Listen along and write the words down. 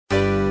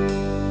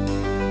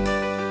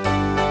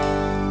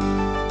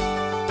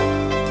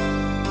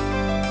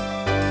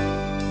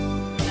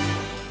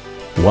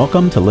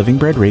Welcome to Living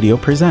Bread Radio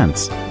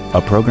Presents,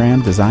 a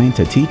program designed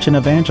to teach and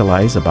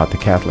evangelize about the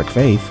Catholic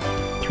faith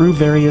through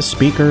various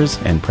speakers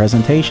and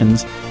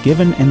presentations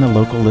given in the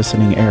local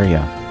listening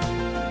area.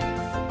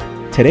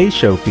 Today's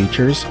show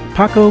features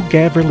Paco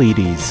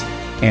Gavrilides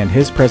and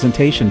his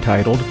presentation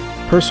titled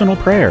Personal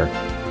Prayer,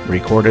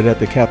 recorded at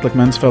the Catholic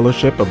Men's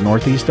Fellowship of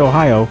Northeast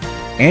Ohio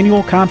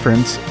Annual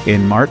Conference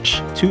in March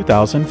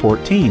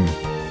 2014.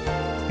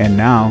 And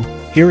now,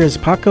 here is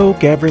Paco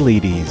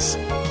Gavrilides.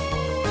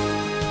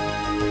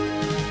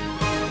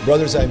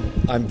 Brothers,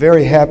 I'm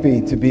very happy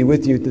to be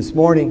with you this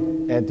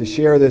morning and to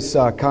share this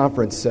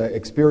conference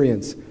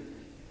experience.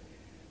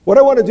 What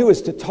I want to do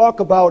is to talk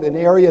about an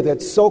area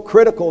that's so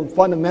critical and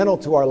fundamental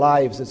to our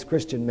lives as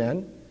Christian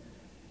men,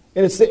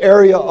 and it's the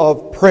area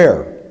of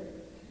prayer.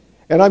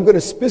 And I'm going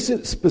to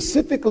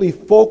specifically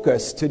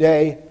focus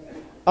today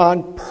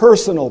on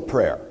personal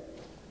prayer.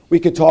 We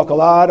could talk a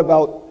lot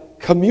about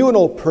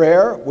communal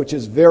prayer, which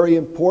is very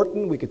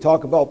important. We could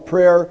talk about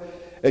prayer,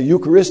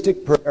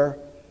 Eucharistic prayer.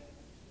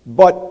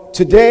 But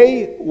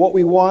today, what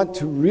we want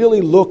to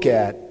really look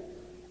at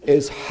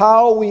is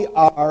how we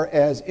are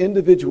as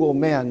individual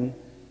men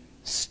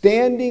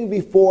standing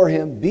before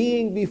Him,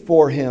 being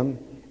before Him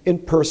in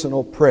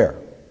personal prayer.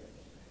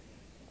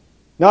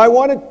 Now, I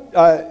wanted,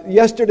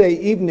 yesterday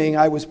evening,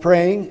 I was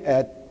praying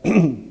at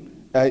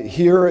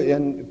here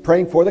and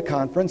praying for the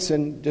conference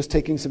and just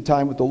taking some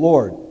time with the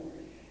Lord.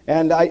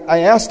 And I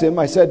asked Him,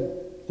 I said,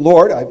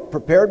 Lord, I've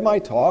prepared my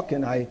talk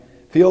and I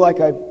feel like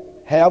I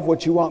have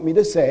what you want me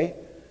to say.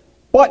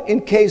 But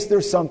in case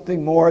there's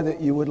something more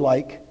that you would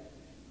like,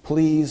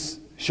 please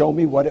show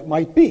me what it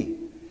might be.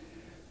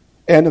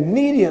 And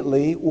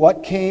immediately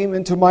what came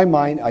into my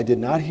mind, I did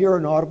not hear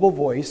an audible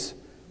voice,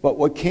 but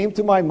what came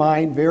to my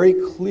mind very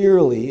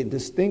clearly and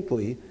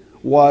distinctly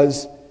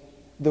was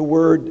the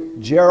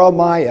word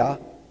Jeremiah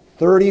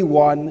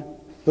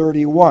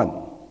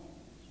 31:31.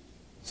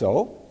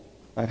 So,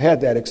 I've had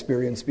that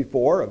experience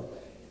before of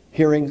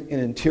hearing an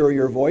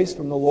interior voice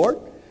from the Lord.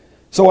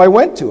 So I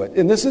went to it,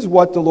 and this is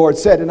what the Lord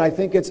said, and I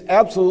think it's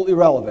absolutely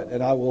relevant,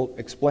 and I will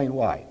explain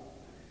why.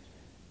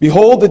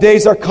 Behold, the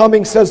days are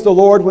coming, says the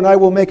Lord, when I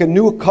will make a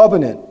new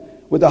covenant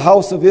with the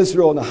house of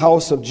Israel and the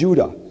house of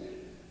Judah.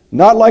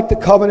 Not like the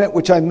covenant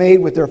which I made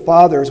with their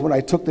fathers when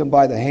I took them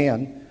by the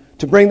hand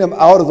to bring them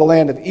out of the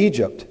land of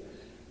Egypt.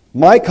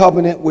 My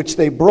covenant which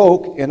they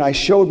broke, and I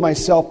showed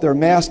myself their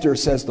master,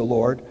 says the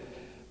Lord.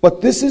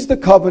 But this is the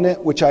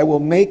covenant which I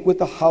will make with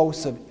the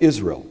house of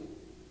Israel.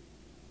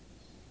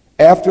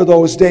 After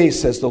those days,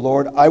 says the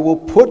Lord, I will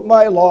put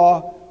my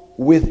law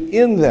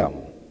within them,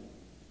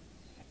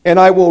 and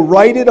I will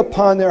write it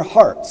upon their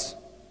hearts,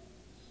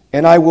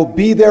 and I will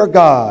be their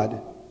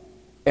God,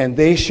 and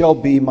they shall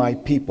be my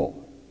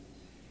people.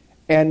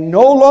 And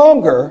no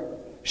longer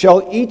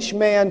shall each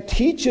man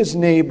teach his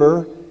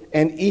neighbor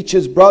and each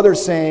his brother,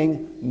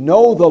 saying,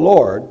 Know the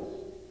Lord,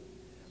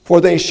 for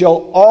they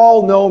shall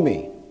all know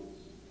me,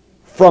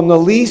 from the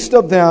least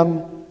of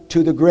them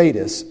to the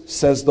greatest,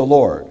 says the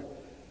Lord.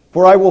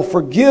 For I will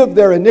forgive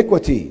their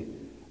iniquity.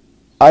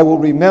 I will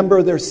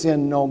remember their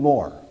sin no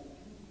more.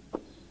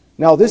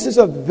 Now, this is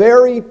a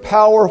very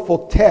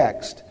powerful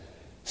text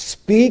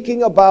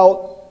speaking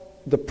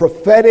about the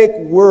prophetic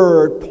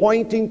word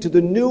pointing to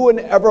the new and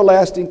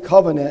everlasting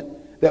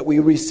covenant that we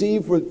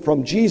receive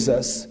from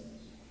Jesus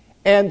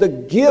and the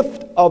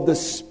gift of the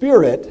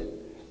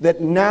Spirit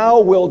that now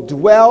will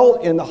dwell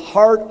in the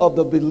heart of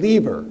the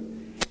believer.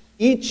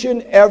 Each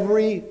and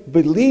every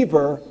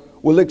believer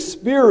will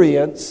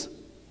experience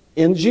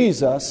in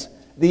Jesus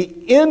the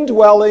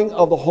indwelling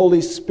of the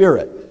Holy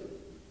Spirit,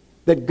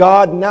 that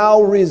God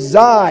now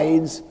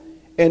resides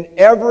in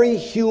every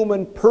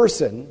human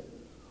person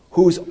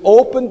who's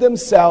opened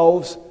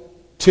themselves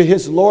to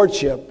His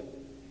Lordship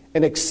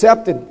and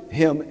accepted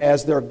Him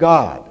as their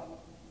God.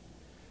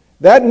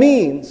 That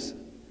means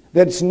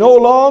that it's no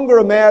longer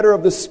a matter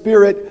of the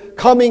Spirit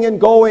coming and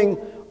going,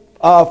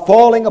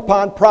 falling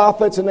upon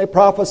prophets and they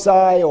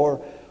prophesy,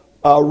 or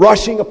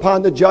rushing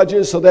upon the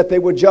judges so that they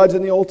would judge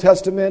in the Old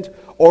Testament,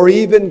 or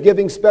even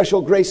giving special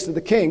grace to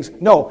the kings.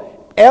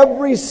 No,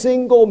 every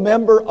single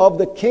member of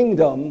the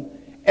kingdom,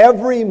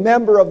 every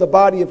member of the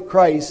body of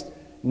Christ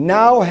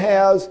now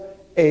has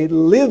a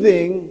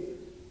living,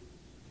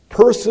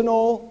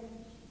 personal,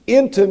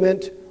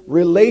 intimate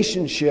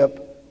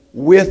relationship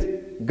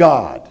with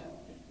God.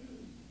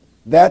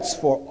 That's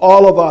for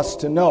all of us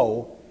to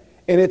know,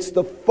 and it's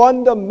the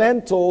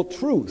fundamental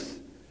truth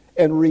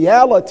and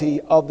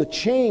reality of the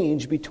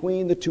change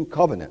between the two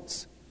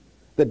covenants.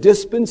 The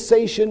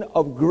dispensation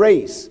of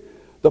grace,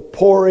 the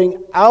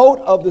pouring out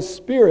of the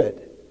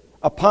Spirit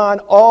upon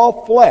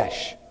all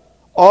flesh,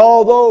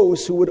 all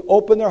those who would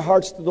open their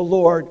hearts to the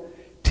Lord,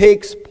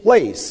 takes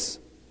place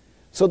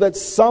so that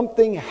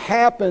something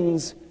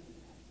happens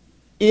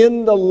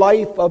in the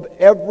life of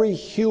every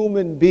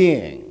human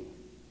being.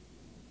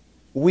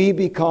 We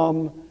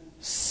become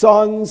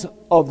sons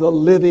of the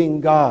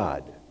living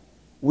God.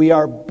 We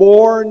are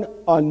born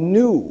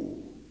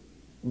anew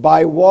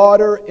by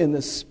water in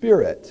the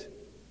Spirit.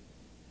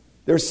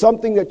 There's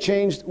something that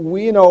changed.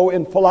 We know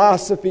in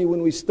philosophy,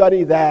 when we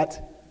study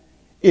that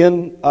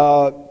in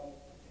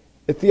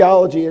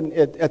theology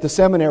at the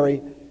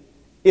seminary,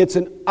 it's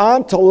an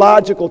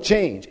ontological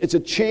change. It's a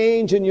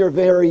change in your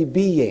very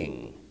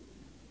being.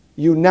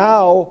 You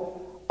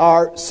now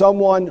are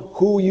someone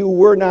who you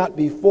were not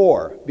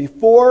before.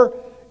 Before,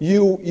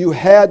 you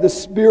had the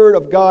Spirit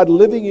of God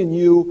living in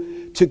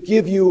you to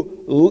give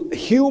you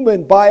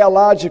human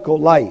biological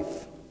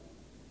life.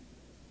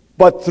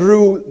 But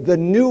through the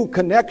new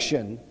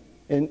connection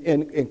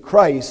in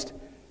Christ,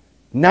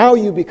 now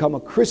you become a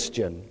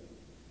Christian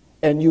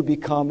and you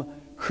become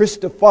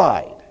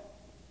Christified.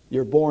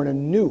 You're born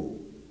anew.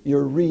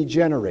 You're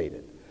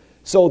regenerated.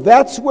 So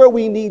that's where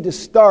we need to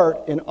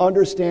start in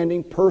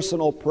understanding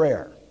personal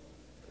prayer.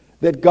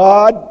 That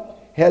God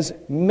has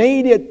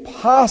made it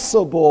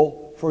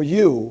possible for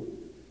you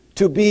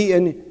to be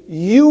in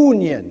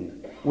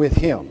union with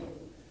Him,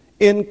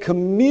 in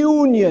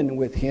communion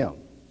with Him.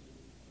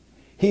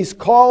 He's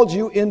called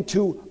you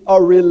into a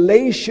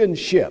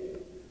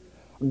relationship.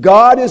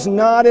 God is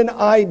not an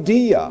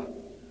idea.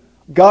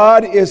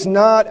 God is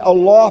not a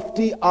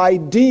lofty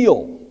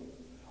ideal.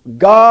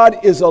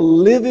 God is a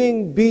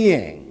living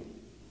being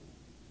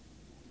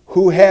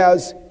who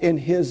has, in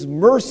His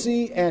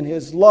mercy and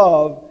His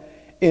love,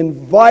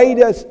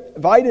 invited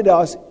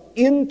us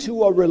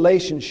into a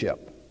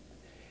relationship.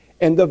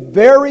 And the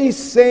very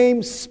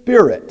same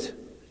Spirit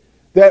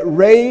that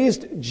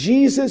raised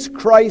Jesus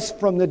Christ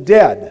from the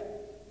dead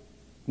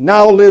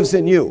now lives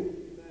in you.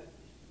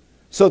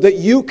 So that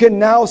you can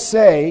now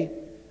say,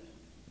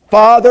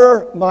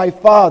 Father, my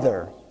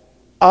Father,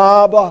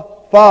 Abba,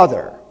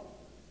 Father.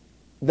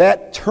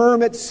 That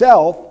term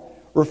itself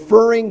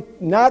referring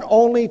not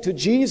only to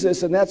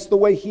Jesus, and that's the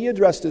way He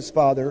addressed His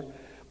Father,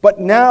 but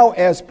now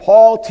as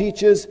Paul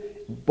teaches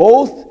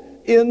both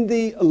in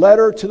the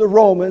letter to the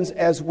Romans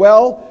as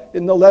well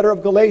in the letter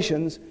of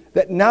Galatians,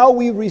 that now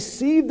we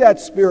receive that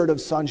spirit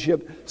of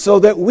sonship so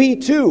that we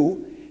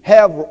too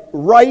have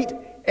right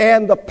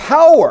and the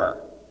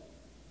power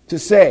to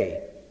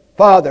say,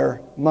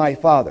 Father, my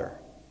Father.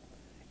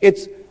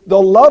 It's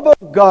the love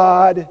of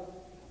God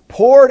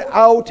poured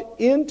out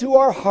into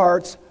our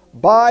hearts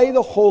by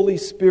the Holy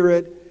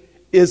Spirit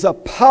is a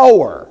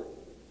power.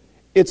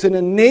 It's an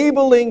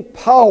enabling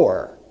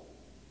power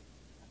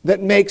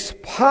that makes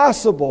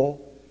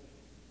possible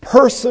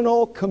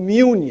personal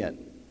communion.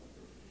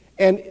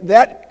 And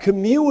that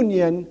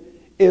communion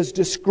is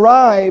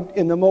described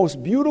in the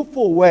most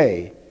beautiful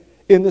way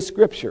in the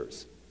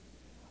Scriptures.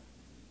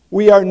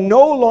 We are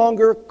no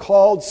longer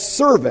called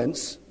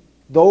servants,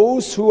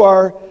 those who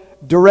are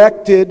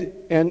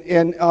directed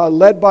and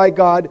led by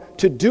God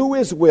to do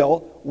His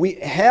will. We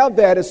have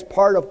that as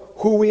part of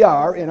who we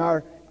are in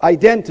our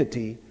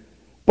identity,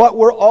 but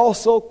we're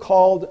also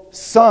called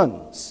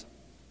sons.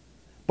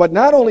 But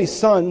not only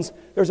sons,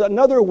 there's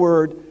another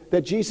word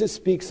that Jesus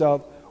speaks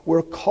of.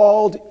 We're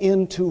called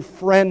into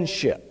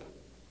friendship.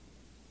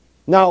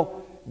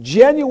 Now,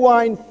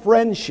 genuine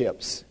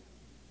friendships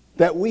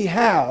that we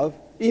have,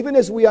 even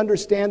as we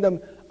understand them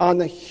on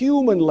the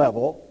human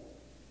level,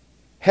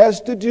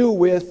 has to do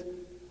with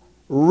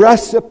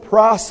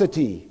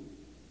reciprocity.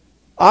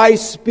 I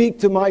speak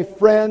to my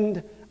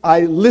friend.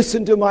 I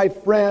listen to my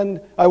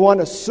friend. I want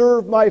to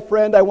serve my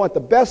friend. I want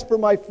the best for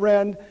my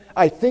friend.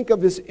 I think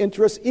of his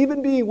interests,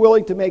 even being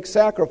willing to make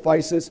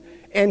sacrifices,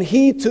 and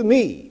he to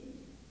me.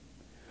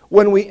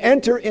 When we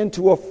enter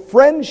into a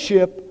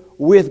friendship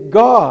with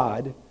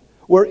God,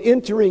 we're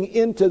entering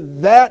into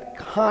that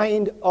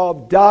kind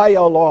of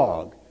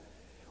dialogue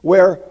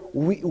where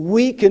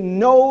we can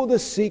know the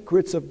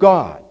secrets of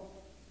God.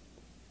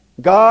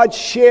 God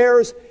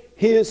shares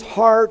His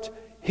heart,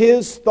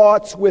 His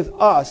thoughts with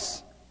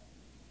us.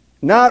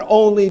 Not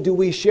only do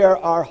we share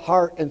our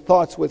heart and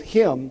thoughts with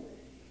Him,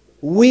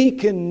 we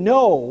can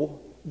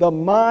know the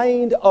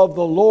mind of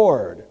the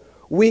Lord.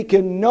 We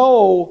can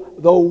know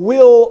the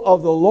will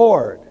of the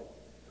Lord.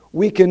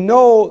 We can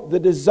know the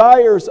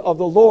desires of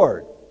the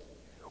Lord.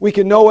 We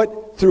can know it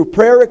through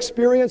prayer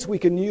experience. We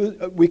can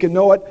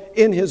know it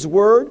in His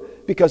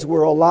Word because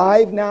we're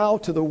alive now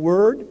to the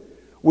Word,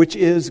 which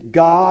is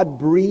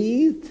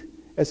God-breathed,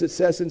 as it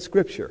says in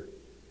Scripture.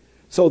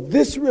 So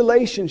this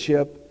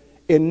relationship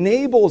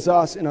enables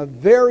us in a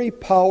very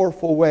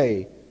powerful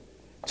way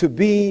to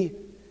be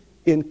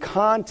in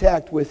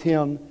contact with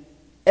Him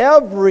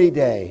every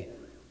day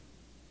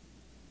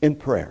in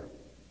prayer.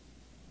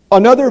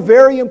 Another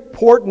very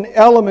important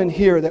element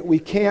here that we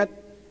can't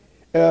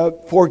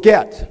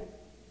forget.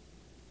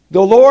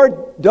 The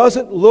Lord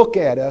doesn't look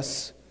at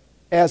us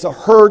as a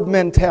herd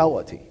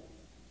mentality.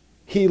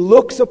 He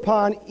looks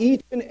upon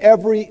each and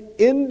every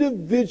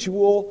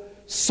individual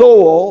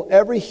soul,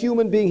 every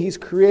human being He's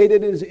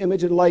created in His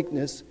image and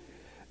likeness,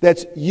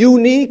 that's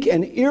unique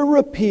and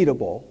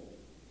irrepeatable.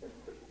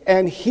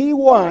 And He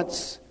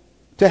wants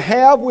to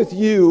have with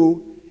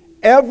you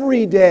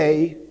every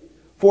day,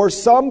 for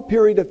some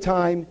period of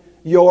time,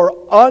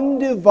 your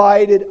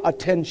undivided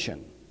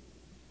attention.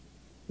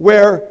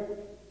 Where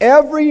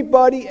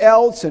everybody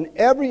else and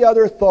every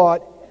other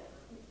thought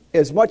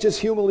as much as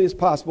humanly as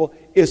possible,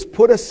 is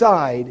put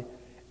aside,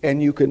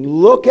 and you can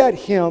look at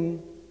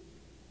Him,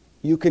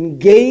 you can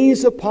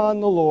gaze upon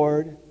the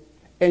Lord,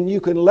 and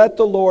you can let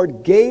the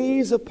Lord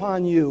gaze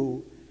upon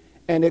you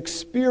and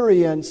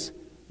experience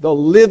the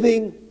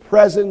living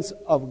presence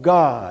of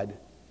God.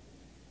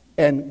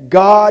 And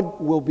God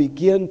will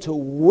begin to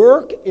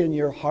work in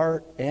your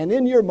heart and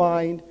in your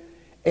mind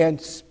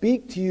and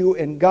speak to you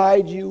and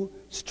guide you,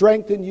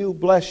 strengthen you,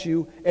 bless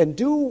you, and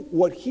do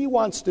what He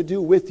wants to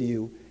do with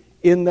you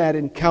in that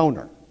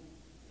encounter.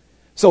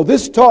 So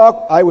this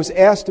talk I was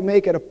asked to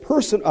make at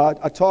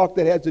a talk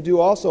that had to do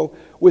also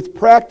with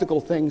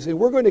practical things, and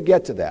we're going to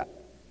get to that.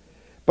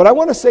 But I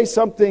want to say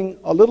something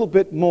a little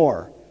bit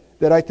more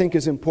that I think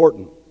is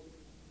important.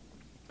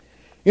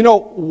 You know,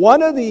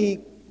 one of the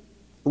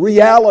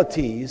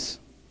realities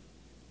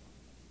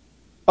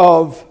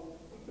of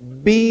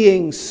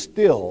being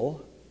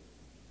still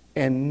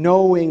and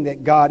knowing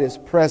that God is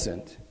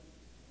present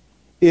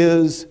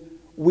is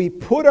we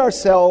put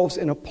ourselves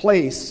in a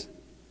place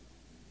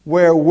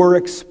where we're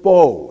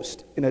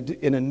exposed in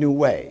a new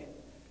way.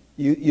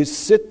 You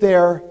sit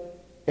there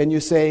and you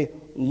say,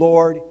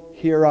 Lord,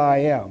 here I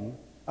am.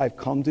 I've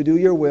come to do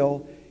your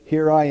will.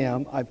 Here I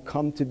am. I've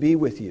come to be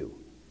with you.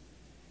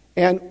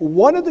 And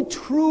one of the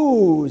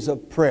truths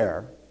of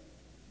prayer,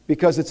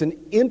 because it's an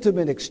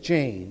intimate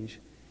exchange,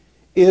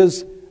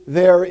 is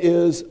there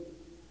is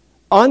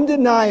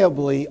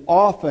undeniably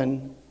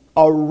often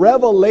a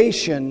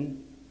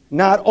revelation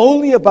not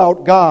only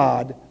about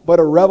God, but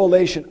a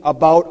revelation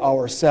about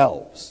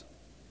ourselves.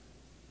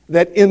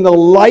 That in the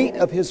light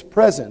of His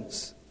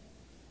presence,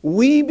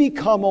 we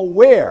become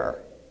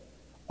aware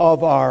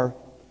of our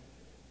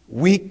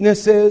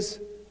weaknesses,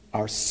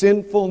 our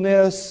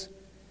sinfulness,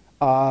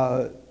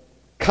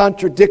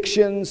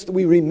 contradictions.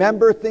 We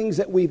remember things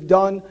that we've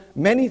done.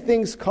 Many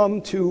things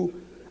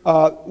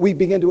we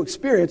begin to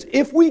experience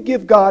if we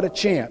give God a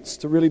chance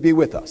to really be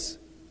with us.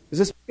 Is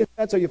this making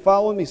sense? Are you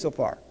following me so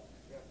far?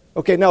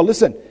 Okay, now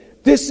listen.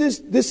 This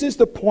is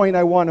the point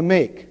I want to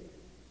make.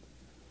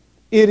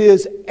 It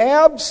is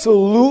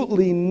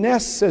absolutely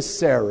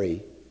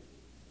necessary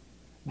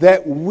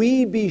that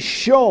we be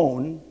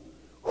shown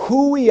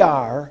who we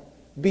are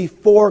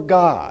before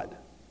God.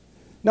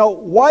 Now,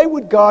 why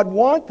would God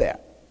want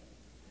that?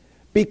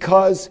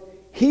 Because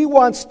He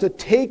wants to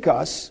take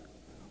us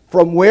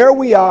from where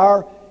we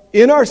are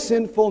in our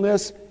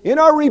sinfulness, in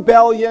our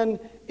rebellion,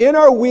 in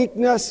our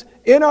weakness,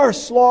 in our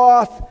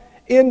sloth,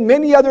 in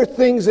many other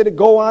things that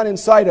go on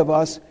inside of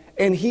us,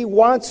 and He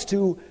wants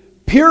to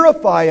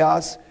purify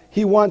us.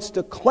 He wants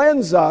to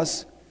cleanse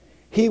us.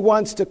 He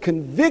wants to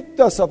convict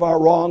us of our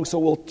wrongs so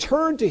we'll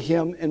turn to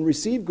Him and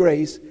receive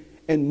grace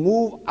and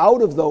move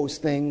out of those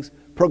things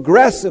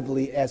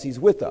progressively as He's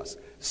with us.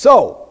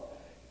 So,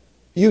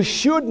 you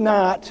should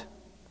not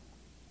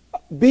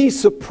be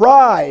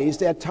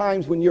surprised at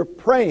times when you're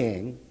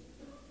praying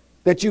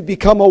that you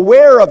become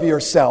aware of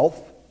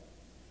yourself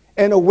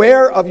and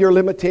aware of your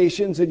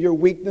limitations and your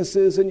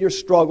weaknesses and your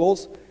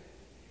struggles.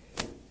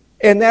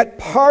 And that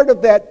part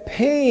of that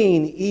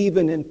pain,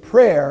 even in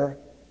prayer,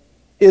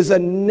 is a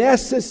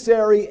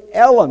necessary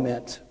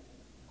element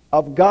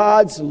of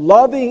God's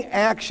loving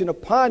action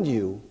upon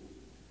you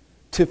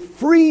to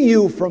free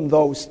you from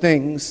those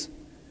things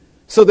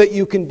so that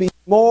you can be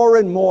more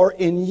and more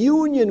in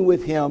union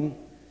with Him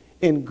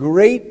in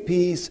great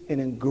peace and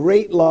in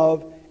great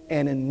love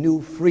and in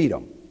new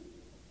freedom.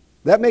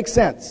 That makes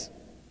sense?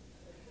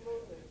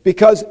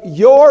 Because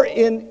you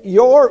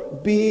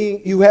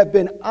have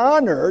been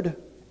honored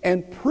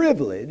and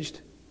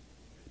privileged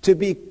to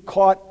be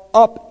caught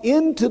up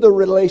into the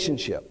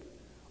relationship,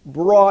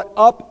 brought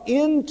up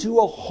into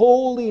a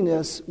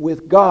holiness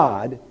with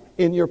God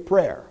in your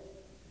prayer.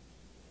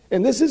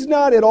 And this is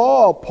not at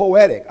all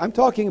poetic. I'm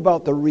talking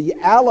about the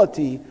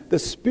reality, the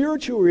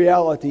spiritual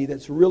reality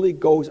that really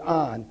goes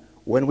on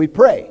when we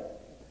pray.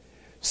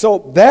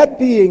 So that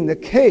being the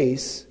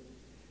case,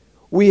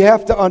 we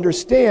have to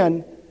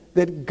understand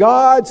that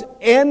God's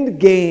end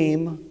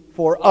game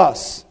for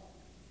us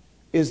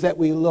is that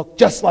we look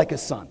just like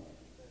His Son.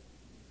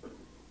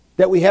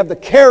 That we have the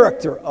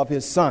character of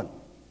His Son.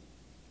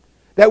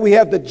 That we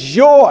have the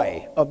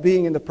joy of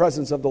being in the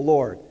presence of the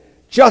Lord,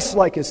 just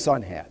like His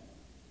Son had.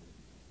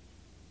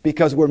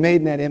 Because we're made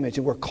in that image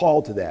and we're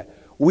called to that.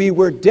 We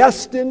were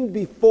destined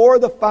before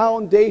the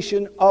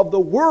foundation of the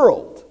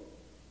world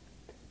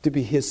to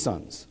be His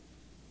sons.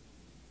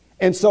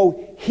 And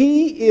so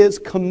He is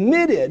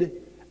committed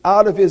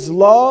out of His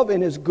love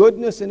and His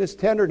goodness and His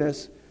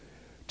tenderness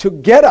to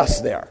get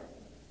us there.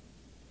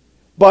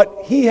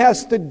 But He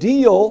has to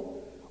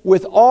deal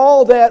with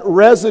all that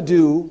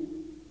residue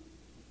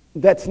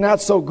that's not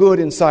so good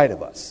inside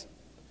of us.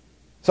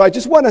 So I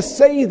just want to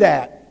say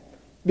that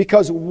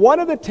because one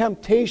of the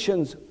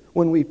temptations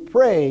when we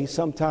pray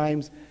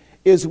sometimes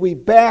is we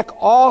back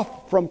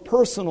off from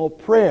personal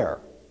prayer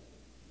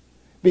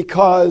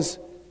because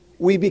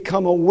we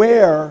become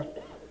aware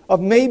of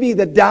maybe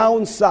the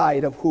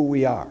downside of who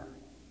we are.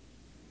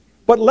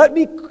 But let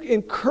me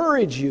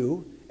encourage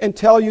you and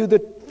tell you the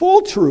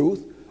full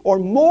truth or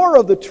more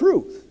of the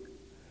truth.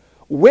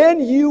 When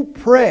you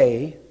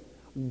pray,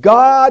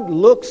 God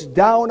looks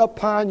down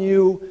upon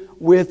you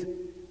with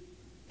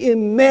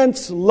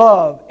immense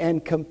love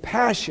and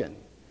compassion.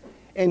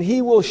 And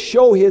He will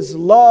show His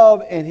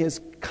love and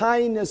His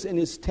kindness and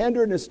His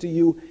tenderness to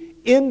you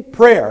in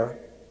prayer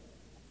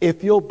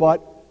if you'll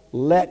but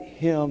let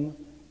Him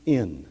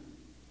in.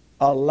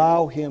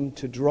 Allow Him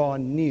to draw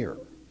near.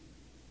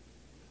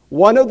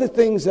 One of the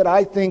things that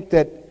I think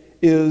that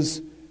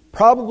is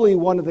probably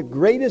one of the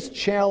greatest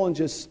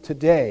challenges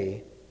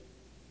today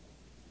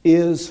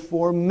is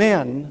for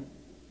men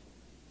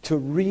to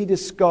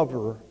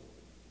rediscover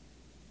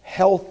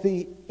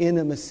healthy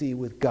intimacy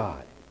with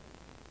God.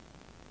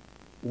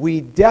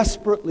 We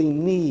desperately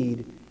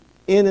need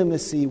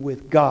intimacy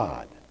with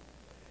God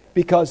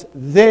because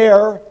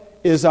there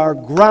is our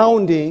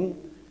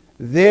grounding,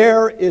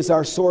 there is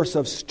our source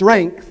of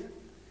strength,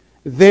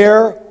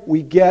 there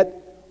we get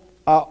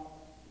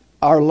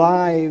our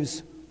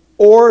lives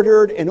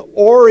ordered and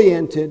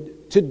oriented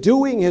to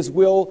doing His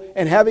will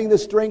and having the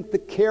strength to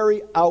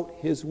carry out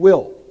His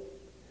will.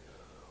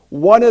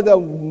 One of the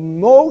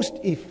most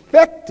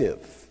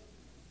effective,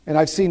 and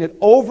I've seen it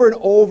over and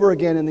over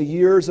again in the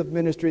years of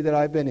ministry that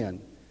I've been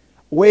in,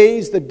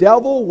 ways the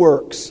devil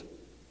works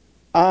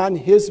on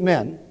his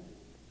men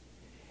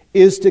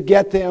is to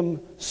get them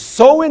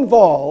so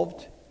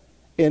involved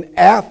in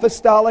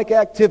apostolic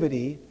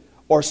activity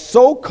or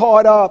so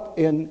caught up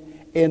in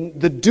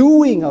the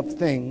doing of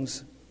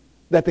things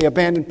that they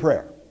abandon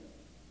prayer.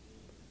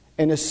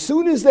 And as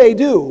soon as they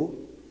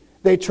do,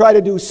 they try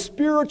to do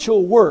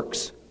spiritual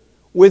works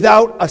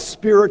without a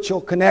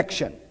spiritual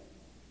connection.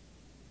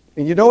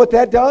 And you know what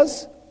that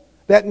does?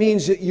 That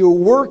means that you're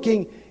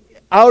working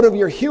out of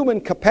your human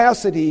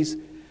capacities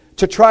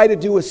to try to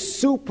do a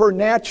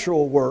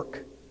supernatural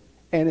work,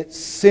 and it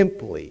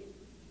simply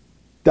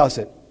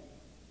doesn't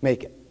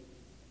make it.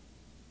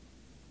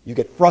 You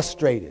get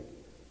frustrated.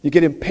 You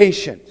get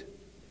impatient.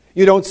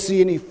 You don't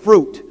see any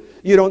fruit.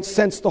 You don't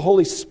sense the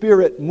Holy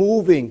Spirit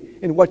moving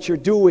in what you're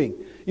doing.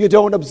 You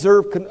don't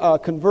observe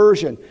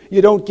conversion.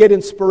 You don't get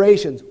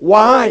inspirations.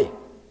 Why?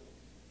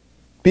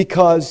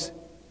 Because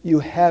you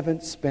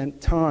haven't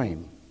spent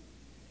time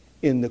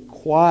in the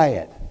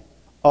quiet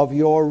of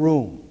your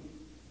room,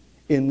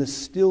 in the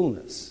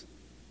stillness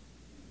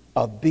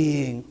of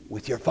being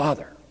with your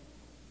Father,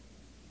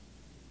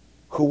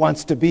 who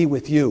wants to be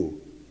with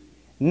you,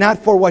 not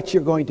for what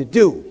you're going to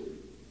do,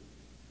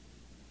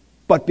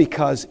 but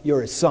because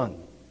you're His son.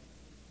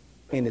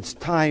 And it's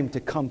time to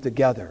come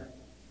together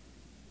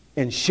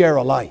and share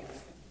a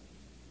life.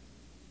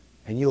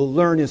 And you'll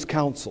learn His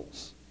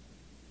counsels.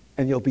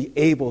 And you'll be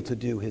able to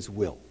do His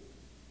will.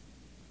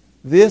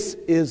 This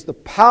is the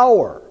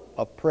power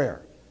of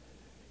prayer.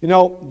 You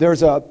know,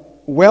 there's a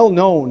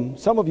well-known,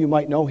 some of you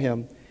might know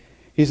him.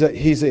 He's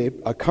a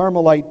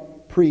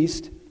Carmelite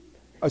priest.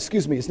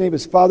 Excuse me, his name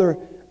is Father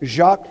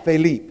Jacques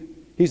Philippe.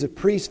 He's a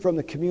priest from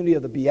the community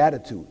of the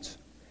Beatitudes.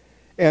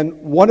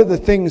 And one of the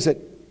things that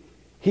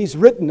he's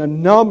written a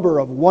number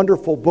of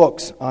wonderful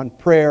books on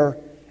prayer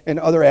and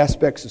other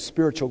aspects of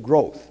spiritual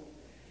growth.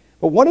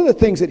 But one of the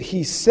things that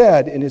he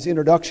said in his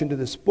introduction to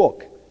this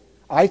book,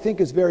 I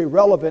think is very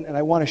relevant, and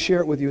I want to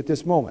share it with you at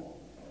this moment.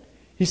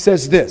 He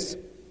says this: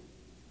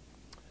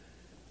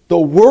 the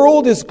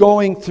world is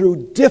going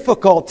through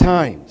difficult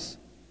times,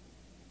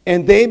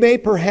 and they may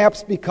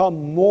perhaps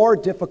become more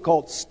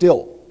difficult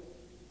still.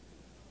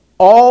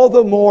 All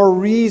the more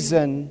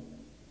reason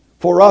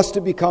for us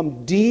to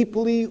become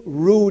deeply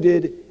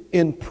rooted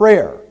in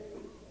prayer.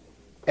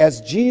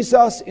 As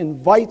Jesus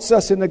invites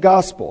us in the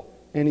gospel,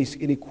 and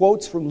he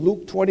quotes from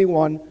Luke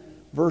 21,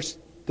 verse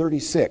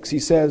 36. He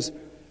says,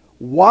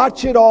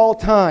 "Watch at all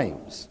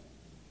times,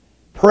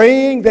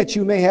 praying that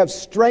you may have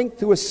strength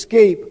to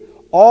escape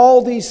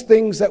all these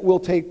things that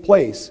will take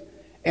place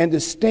and to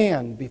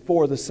stand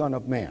before the Son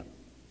of Man."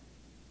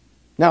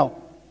 Now,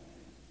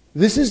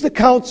 this is the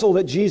counsel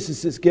that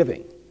Jesus is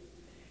giving.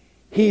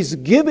 He's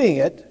giving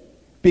it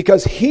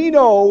because He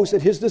knows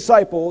that His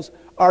disciples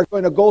are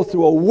going to go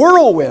through a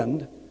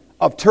whirlwind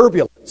of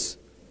turbulence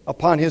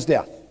upon His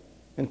death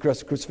and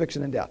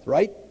crucifixion and death,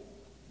 right?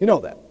 You know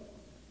that.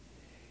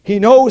 He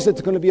knows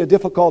it's going to be a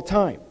difficult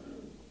time.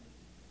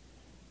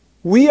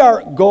 We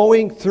are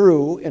going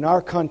through, in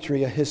our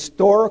country, a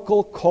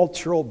historical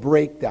cultural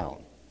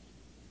breakdown.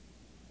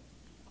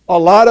 A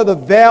lot of the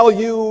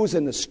values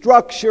and the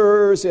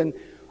structures and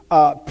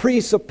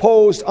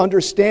presupposed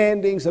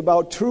understandings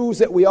about truths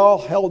that we all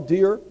held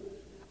dear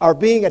are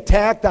being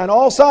attacked on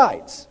all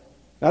sides.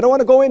 Now, I don't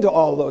want to go into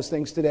all of those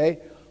things today,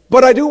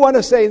 but I do want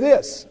to say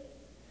this.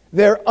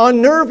 They're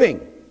unnerving.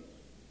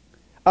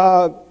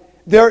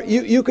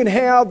 You can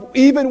have,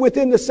 even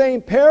within the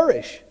same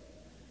parish,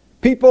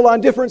 people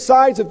on different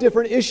sides of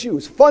different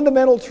issues,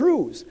 fundamental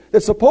truths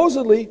that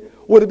supposedly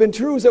would have been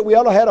truths that we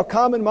all had a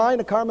common mind,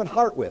 a common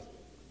heart with.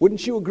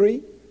 Wouldn't you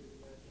agree?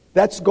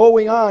 That's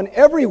going on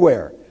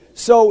everywhere.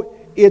 So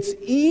it's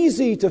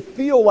easy to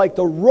feel like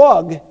the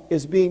rug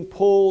is being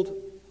pulled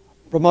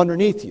from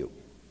underneath you.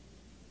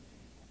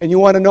 And you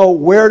want to know,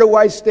 where do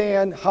I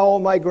stand? How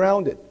am I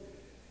grounded?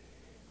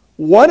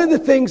 One of the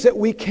things that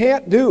we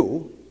can't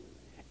do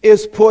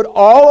is put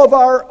all of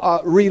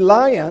our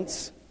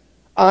reliance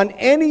on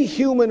any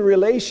human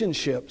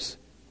relationships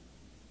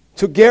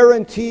to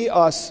guarantee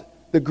us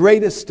the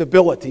greatest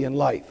stability in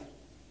life.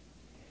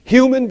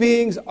 Human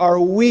beings are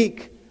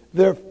weak.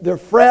 They're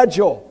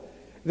fragile.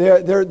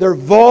 They're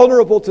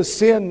vulnerable to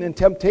sin and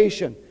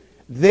temptation.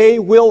 They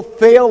will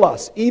fail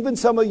us. Even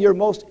some of your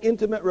most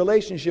intimate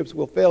relationships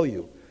will fail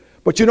you.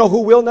 But you know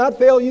who will not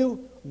fail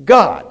you?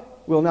 God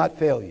will not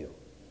fail you.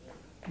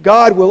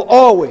 God will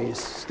always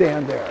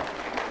stand there.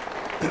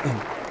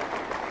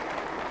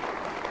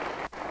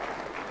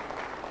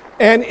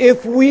 And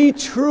if we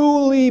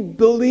truly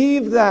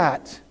believe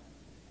that,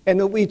 and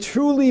that we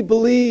truly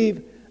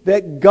believe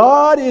that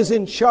God is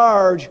in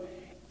charge,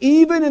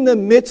 even in the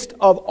midst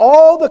of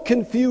all the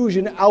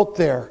confusion out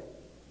there,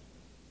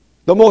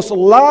 the most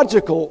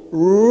logical,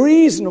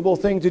 reasonable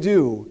thing to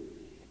do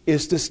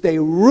is to stay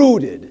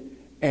rooted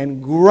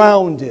and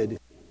grounded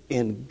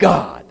in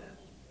God.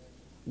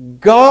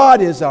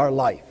 God is our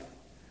life.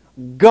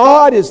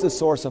 God is the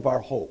source of our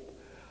hope.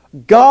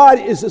 God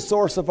is the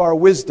source of our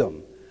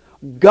wisdom.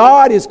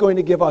 God is going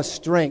to give us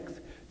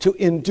strength to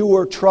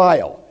endure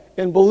trial.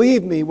 And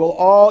believe me, we'll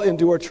all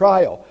endure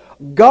trial.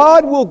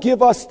 God will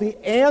give us the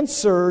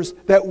answers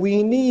that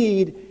we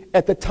need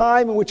at the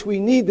time in which we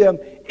need them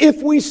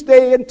if we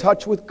stay in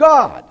touch with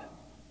God.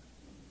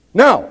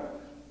 Now,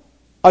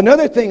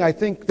 another thing I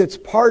think that's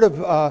part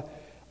of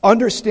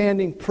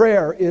understanding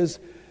prayer is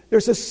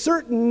there's a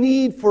certain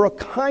need for a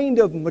kind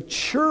of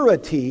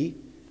maturity,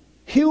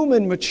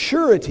 human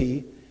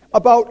maturity,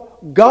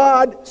 about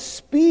God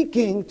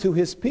speaking to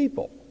His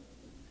people.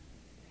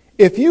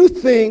 If you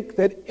think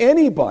that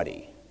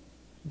anybody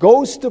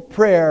goes to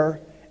prayer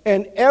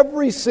and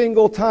every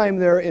single time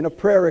they're in a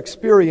prayer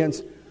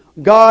experience,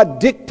 God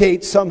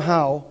dictates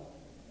somehow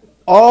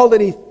all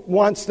that He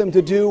wants them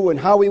to do and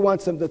how He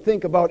wants them to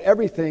think about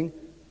everything,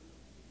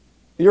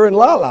 you're in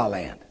la-la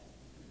land.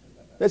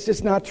 That's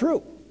just not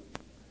true.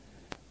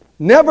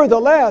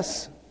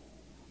 Nevertheless,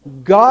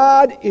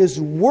 God is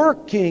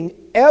working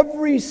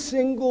every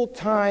single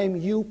time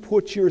you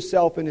put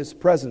yourself in His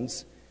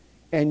presence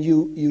and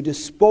you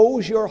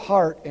dispose your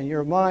heart and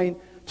your mind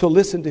to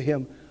listen to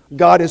Him.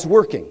 God is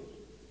working.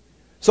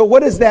 So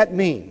what does that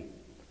mean?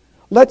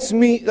 Let's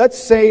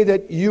say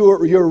that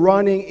you're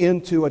running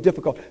into a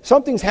difficult...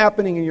 Something's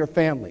happening in your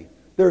family.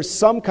 There's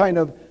some kind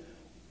of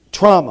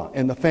trauma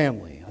in the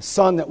family. A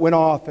son that went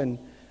off and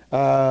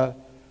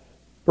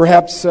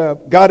perhaps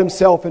got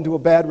himself into a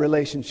bad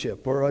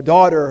relationship, or a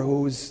daughter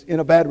who's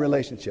in a bad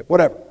relationship,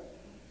 whatever.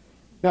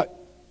 Now,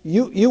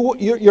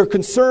 you're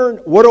concerned,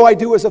 what do I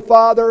do as a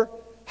father?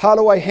 How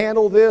do I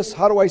handle this?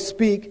 How do I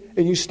speak?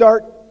 And you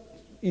start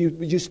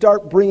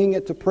bringing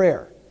it to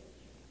prayer.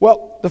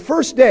 Well, the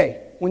first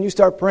day when you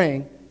start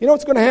praying, you know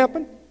what's going to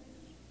happen?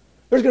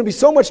 There's going to be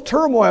so much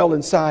turmoil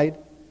inside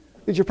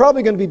that you're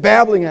probably going to be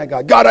babbling at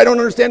God. God, I don't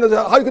understand this.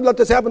 How you could let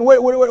this happen? What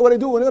do I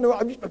do?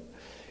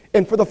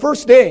 And for the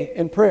first day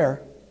in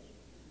prayer,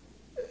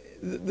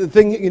 the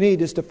thing that you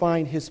need is to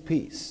find His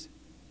peace.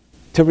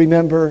 To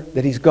remember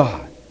that He's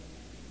God.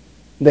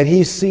 That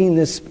He's seen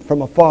this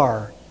from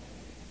afar.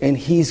 And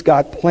He's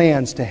got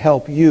plans to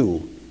help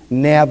you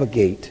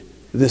navigate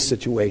this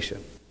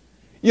situation.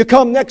 You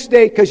come next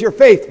day because you're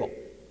faithful,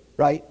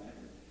 right?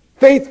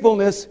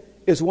 Faithfulness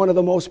is one of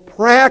the most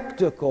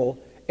practical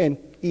and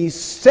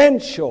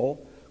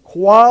essential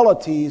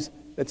qualities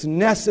that's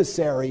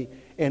necessary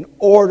in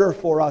order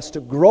for us to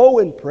grow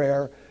in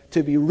prayer,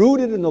 to be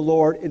rooted in the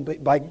Lord and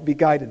be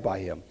guided by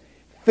Him.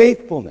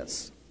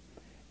 Faithfulness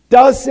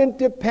doesn't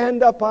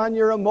depend upon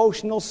your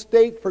emotional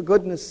state, for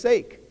goodness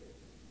sake.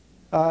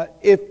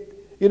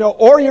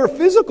 Or your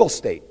physical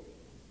state.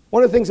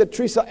 One of the things that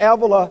Teresa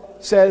Avila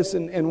says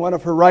in one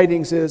of her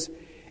writings is,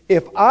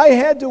 if I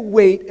had to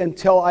wait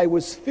until I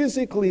was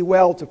physically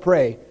well to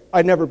pray,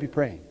 I'd never be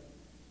praying.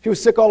 She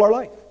was sick all her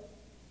life.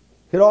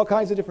 Did all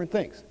kinds of different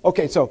things.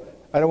 Okay, so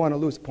I don't want to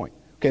lose the point.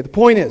 Okay, the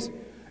point is,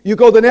 you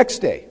go the next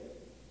day,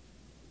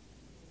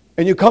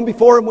 and you come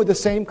before Him with the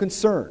same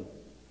concern.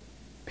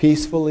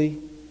 Peacefully,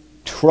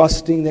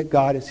 trusting that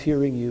God is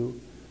hearing you,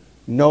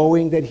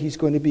 knowing that He's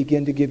going to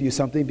begin to give you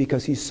something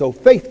because He's so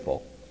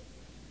faithful.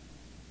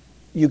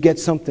 You get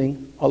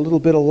something, a little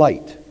bit of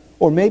light.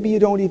 Or maybe you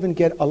don't even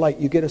get a light.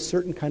 You get a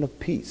certain kind of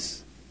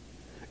peace.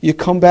 You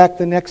come back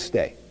the next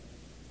day.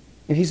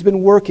 And He's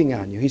been working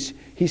on you.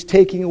 He's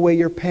taking away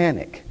your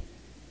panic.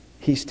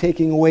 He's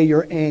taking away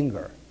your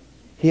anger.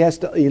 He has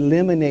to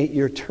eliminate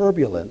your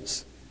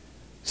turbulence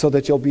so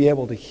that you'll be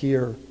able to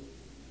hear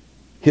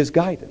His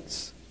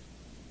guidance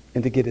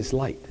and to get His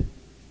light.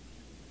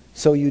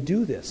 So you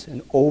do this.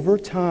 And over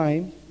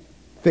time,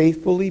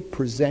 faithfully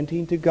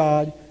presenting to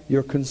God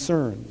your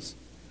concerns,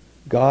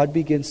 God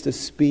begins to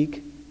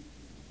speak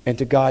and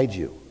to guide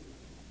you.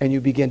 And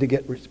you begin to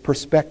get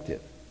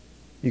perspective.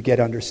 You get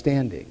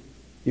understanding.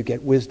 You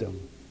get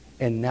wisdom.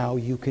 And now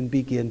you can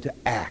begin to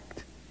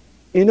act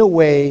in a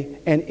way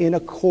and in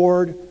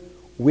accord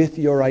with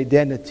your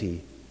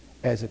identity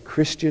as a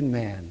Christian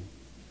man,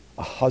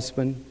 a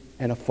husband,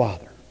 and a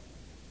father.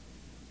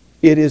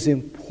 it is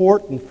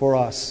important for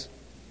us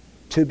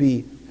to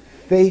be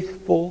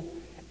faithful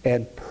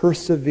and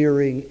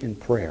persevering in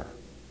prayer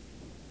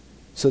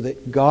so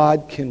that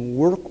God can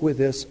work with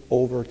us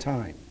over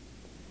time.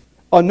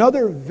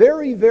 Another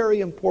very,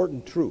 very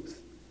important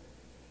truth.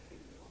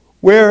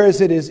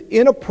 Whereas it is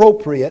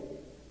inappropriate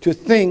to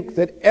think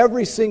that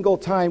every single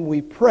time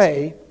we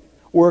pray,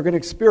 we're going to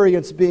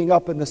experience being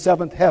up in the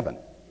seventh heaven.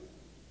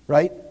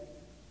 Right?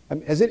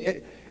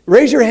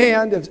 Raise your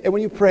hand and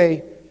when you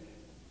pray,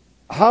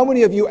 how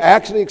many of you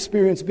actually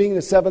experience being in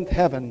the seventh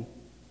heaven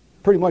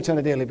pretty much on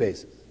a daily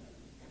basis?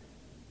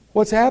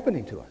 What's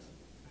happening to us?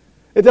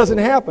 It doesn't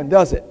happen,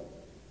 does it?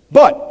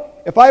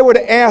 But if I were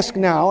to ask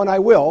now, and I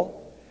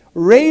will,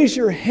 raise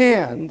your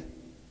hand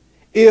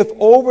if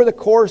over the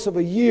course of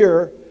a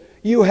year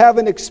you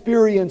haven't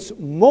experienced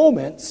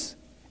moments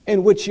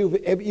in which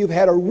you've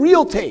had a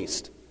real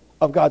taste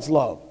of God's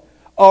love,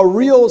 a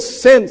real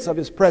sense of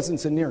His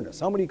presence and nearness.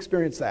 How many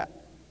experience that?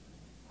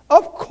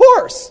 Of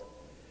course.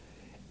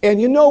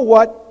 And you know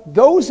what?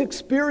 Those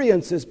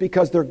experiences,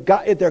 because they're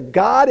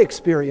God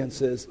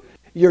experiences,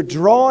 you're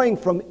drawing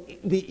from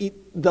the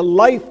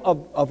life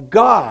of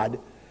God,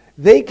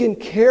 they can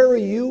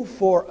carry you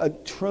for a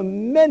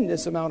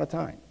tremendous amount of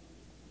time.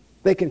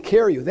 They can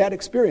carry you, that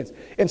experience.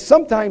 And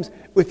sometimes,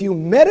 if you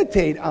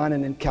meditate on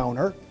an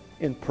encounter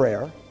in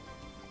prayer,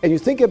 and you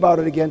think about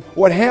it again,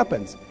 what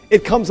happens?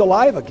 It comes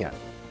alive again.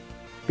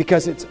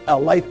 Because it's a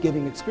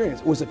life-giving experience.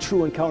 It was a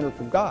true encounter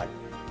from God.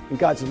 And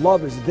God's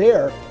love is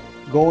there,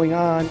 going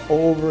on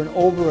over and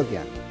over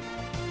again.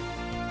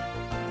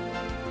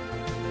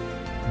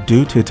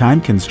 Due to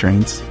time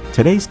constraints,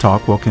 today's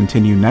talk will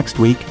continue next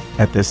week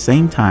at this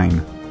same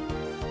time.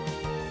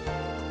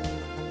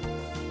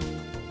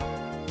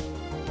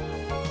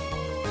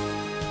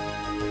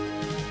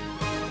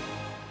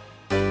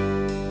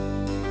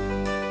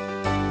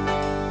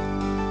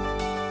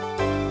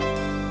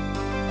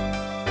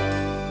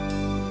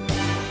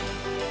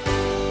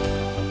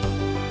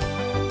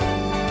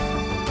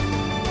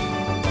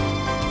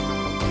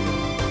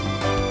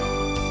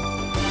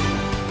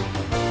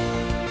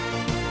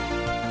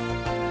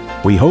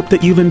 We hope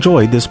that you've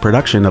enjoyed this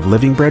production of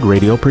Living Bread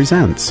Radio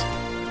Presents.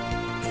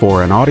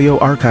 For an audio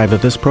archive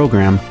of this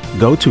program,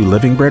 go to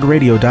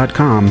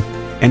livingbreadradio.com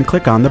and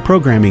click on the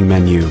programming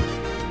menu.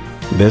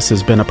 This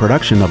has been a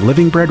production of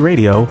Living Bread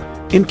Radio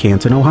in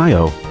Canton,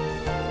 Ohio.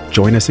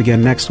 Join us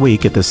again next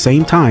week at the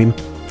same time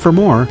for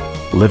more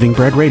Living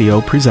Bread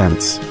Radio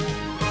Presents.